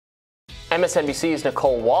MSNBC's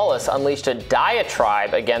Nicole Wallace unleashed a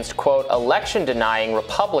diatribe against, quote, election-denying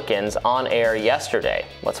Republicans on air yesterday.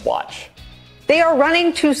 Let's watch. They are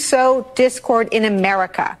running to sow discord in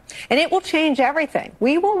America, and it will change everything.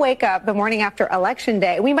 We will wake up the morning after Election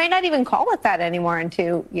Day. We might not even call it that anymore in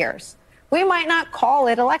 2 years. We might not call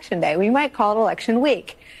it Election Day. We might call it Election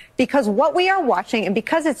Week, because what we are watching, and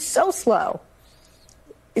because it's so slow,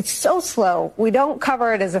 we don't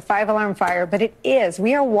cover it as a 5-alarm fire, but it is.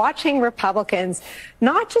 We are watching Republicans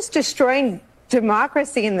not just destroying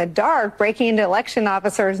democracy in the dark, breaking into election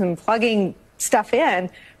officers and plugging stuff in.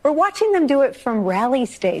 We're watching them do it from rally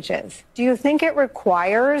stages. Do you think it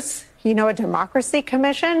requires, a democracy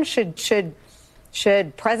commission? Should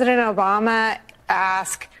President Obama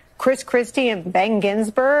ask Chris Christie and Ben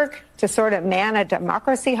Ginsburg to sort of man a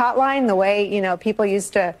democracy hotline the way, people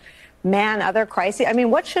used to man other crises? I mean,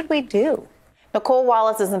 what should we do? Nicole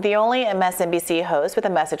Wallace isn't the only MSNBC host with a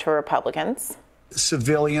message for Republicans.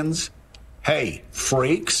 Civilians, hey,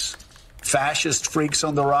 freaks, fascist freaks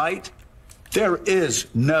on the right, there is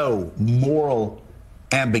no moral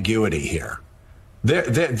ambiguity here.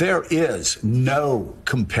 There is no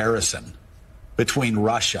comparison between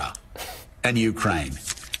Russia and Ukraine.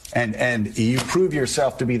 And you prove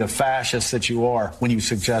yourself to be the fascist that you are when you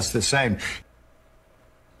suggest the same.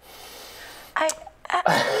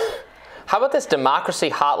 How about this democracy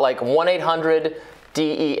hot, like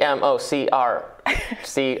 1-800-DEMOCRACY?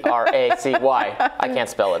 I can't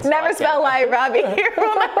spell it. So Never spell lie, Robby. You're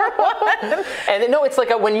rule number one. And no, it's like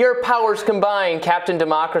when your powers combine, Captain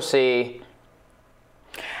Democracy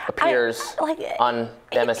appears on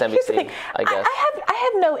MSNBC, I guess.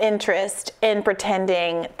 I have no interest in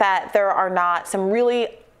pretending that there are not some really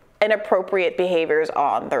inappropriate behaviors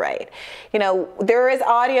on the right. There is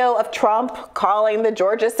audio of Trump calling the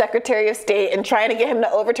Georgia Secretary of State and trying to get him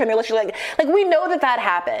to overturn the election. Like we know that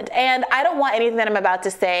happened. And I don't want anything that I'm about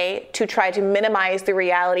to say to try to minimize the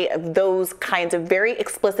reality of those kinds of very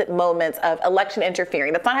explicit moments of election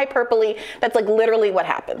interfering. That's not hyperbole. That's like literally what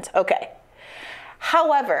happened. Okay.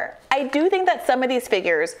 However, I do think that some of these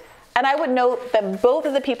figures, and I would note that both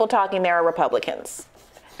of the people talking there are Republicans.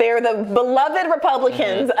 They're the beloved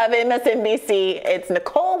Republicans of MSNBC. It's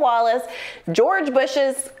Nicole Wallace, George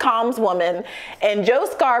Bush's comms woman, and Joe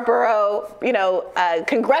Scarborough,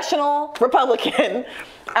 congressional Republican,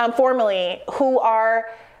 formerly, who are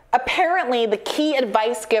apparently the key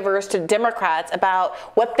advice givers to Democrats about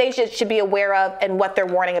what they should be aware of and what they're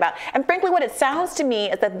warning about. And frankly, what it sounds to me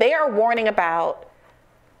is that they are warning about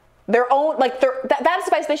their own, that's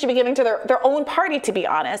advice they should be giving to their own party, to be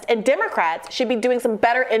honest. And Democrats should be doing some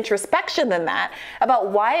better introspection than that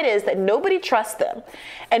about why it is that nobody trusts them.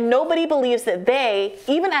 And nobody believes that they,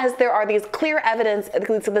 even as there are this clear evidence that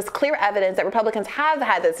Republicans have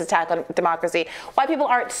had this attack on democracy, why people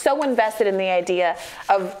aren't so invested in the idea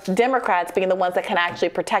of Democrats being the ones that can actually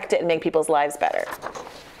protect it and make people's lives better.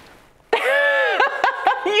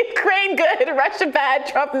 Ukraine good, Russia bad,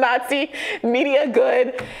 Trump Nazi, media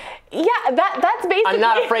good. Yeah, that's basically. I'm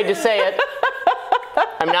not afraid to say it.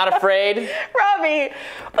 I'm not afraid. Robby, it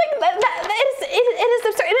is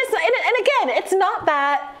absurd. And again, it's not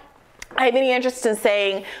that I have any interest in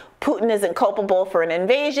saying Putin isn't culpable for an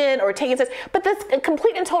invasion or taking this, but this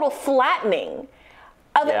complete and total flattening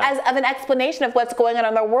of an explanation of what's going on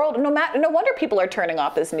in the world. No wonder people are turning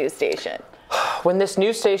off this news station. When this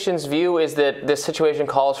news station's view is that this situation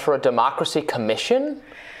calls for a democracy commission?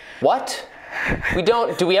 What?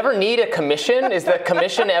 Do we ever need a commission? Is the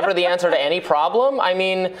commission ever the answer to any problem? I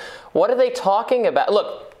mean, what are they talking about?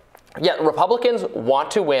 Look, yeah, Republicans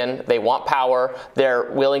want to win. They want power.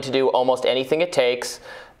 They're willing to do almost anything it takes.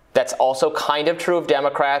 That's also kind of true of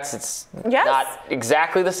Democrats. It's not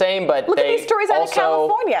exactly the same, but look at these stories out of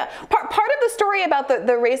California. Part of the story about the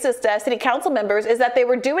racist city council members is that they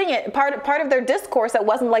were doing it. Part of their discourse that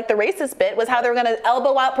wasn't like the racist bit was how they were going to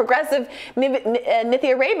elbow out progressive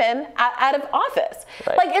Nithya Raman out of office.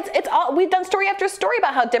 Right. Like it's all, we've done story after story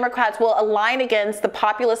about how Democrats will align against the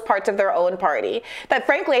populist parts of their own party that,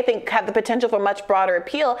 frankly, I think have the potential for much broader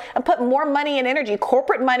appeal and put more money and energy,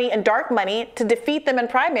 corporate money and dark money, to defeat them in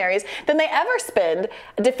primaries than they ever spend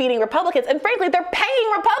defeating Republicans. And frankly, they're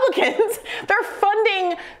paying Republicans. They're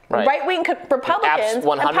funding right-wing Republicans.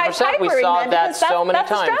 100%. We saw that so many times. That's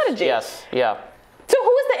the strategy. Yes. Yeah. So who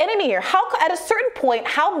is the enemy here? At a certain point,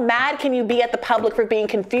 how mad can you be at the public for being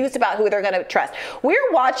confused about who they're going to trust?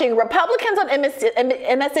 We're watching Republicans on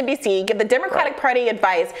MSNBC give the Democratic Party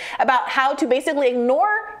advice about how to basically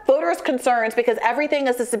ignore voters' concerns because everything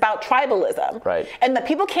is just about tribalism. Right. And that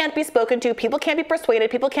people can't be spoken to, people can't be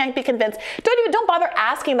persuaded, people can't be convinced. Don't bother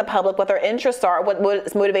asking the public what their interests are, what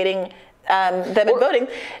is motivating that have been voting.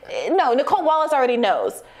 No, Nicole Wallace already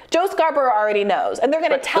knows. Joe Scarborough already knows, and they're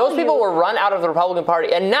going to tell those people were run out of the Republican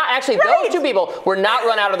Party, and not actually those two people were not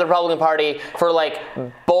run out of the Republican Party for like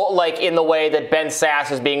in the way that Ben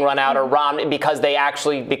Sass is being run out or Romney because they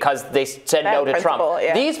said no to Trump.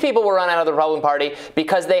 Yeah. These people were run out of the Republican Party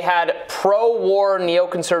because they had pro-war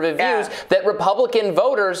neoconservative views that Republican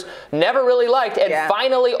voters never really liked and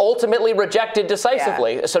finally ultimately rejected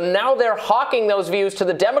decisively. Yeah. So now they're hawking those views to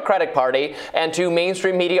the Democratic Party and to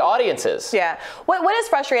mainstream media audiences. Yeah. What is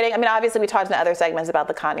frustrating? I mean, obviously, we talked in other segments about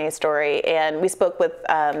the Kanye story, and we spoke with,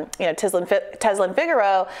 Tesla and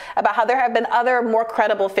Figaro about how there have been other more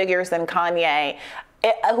credible figures than Kanye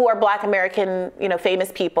who are Black American,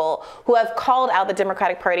 famous people who have called out the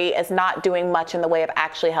Democratic Party as not doing much in the way of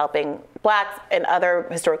actually helping Blacks and other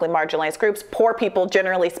historically marginalized groups, poor people,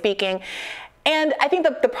 generally speaking. And I think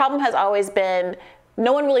the problem has always been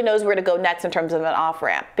no one really knows where to go next in terms of an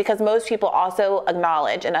off-ramp, because most people also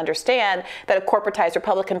acknowledge and understand that a corporatized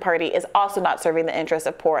Republican Party is also not serving the interests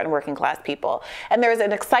of poor and working class people. And there's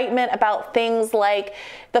an excitement about things like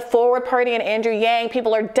the Forward Party and Andrew Yang.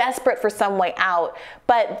 People are desperate for some way out.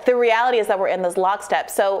 But the reality is that we're in this lockstep.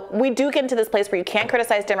 So we do get into this place where you can't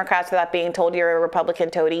criticize Democrats without being told you're a Republican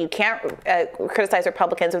toady. You can't criticize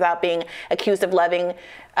Republicans without being accused of loving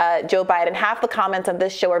Joe Biden. Half the comments on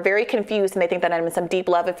this show are very confused, and they think that I'm in some deep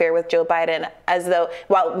love affair with Joe Biden, as though,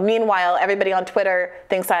 meanwhile, everybody on Twitter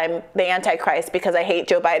thinks I'm the Antichrist because I hate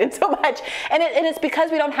Joe Biden so much. And it's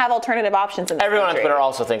because we don't have alternative options in this Everyone country. on Twitter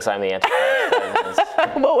also thinks I'm the Antichrist.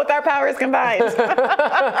 Well, with our powers combined.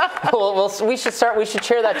 we should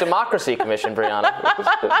chair that democracy commission, Briahna.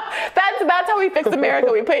 That's how we fix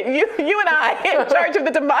America. We put you and I in charge of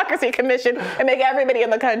the democracy commission and make everybody in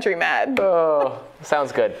the country mad. Oh,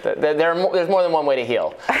 sounds good. There's more than one way to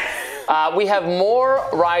heal. We have more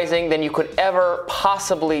rising than you could ever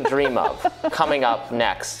possibly dream of coming up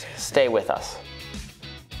next. Stay with us.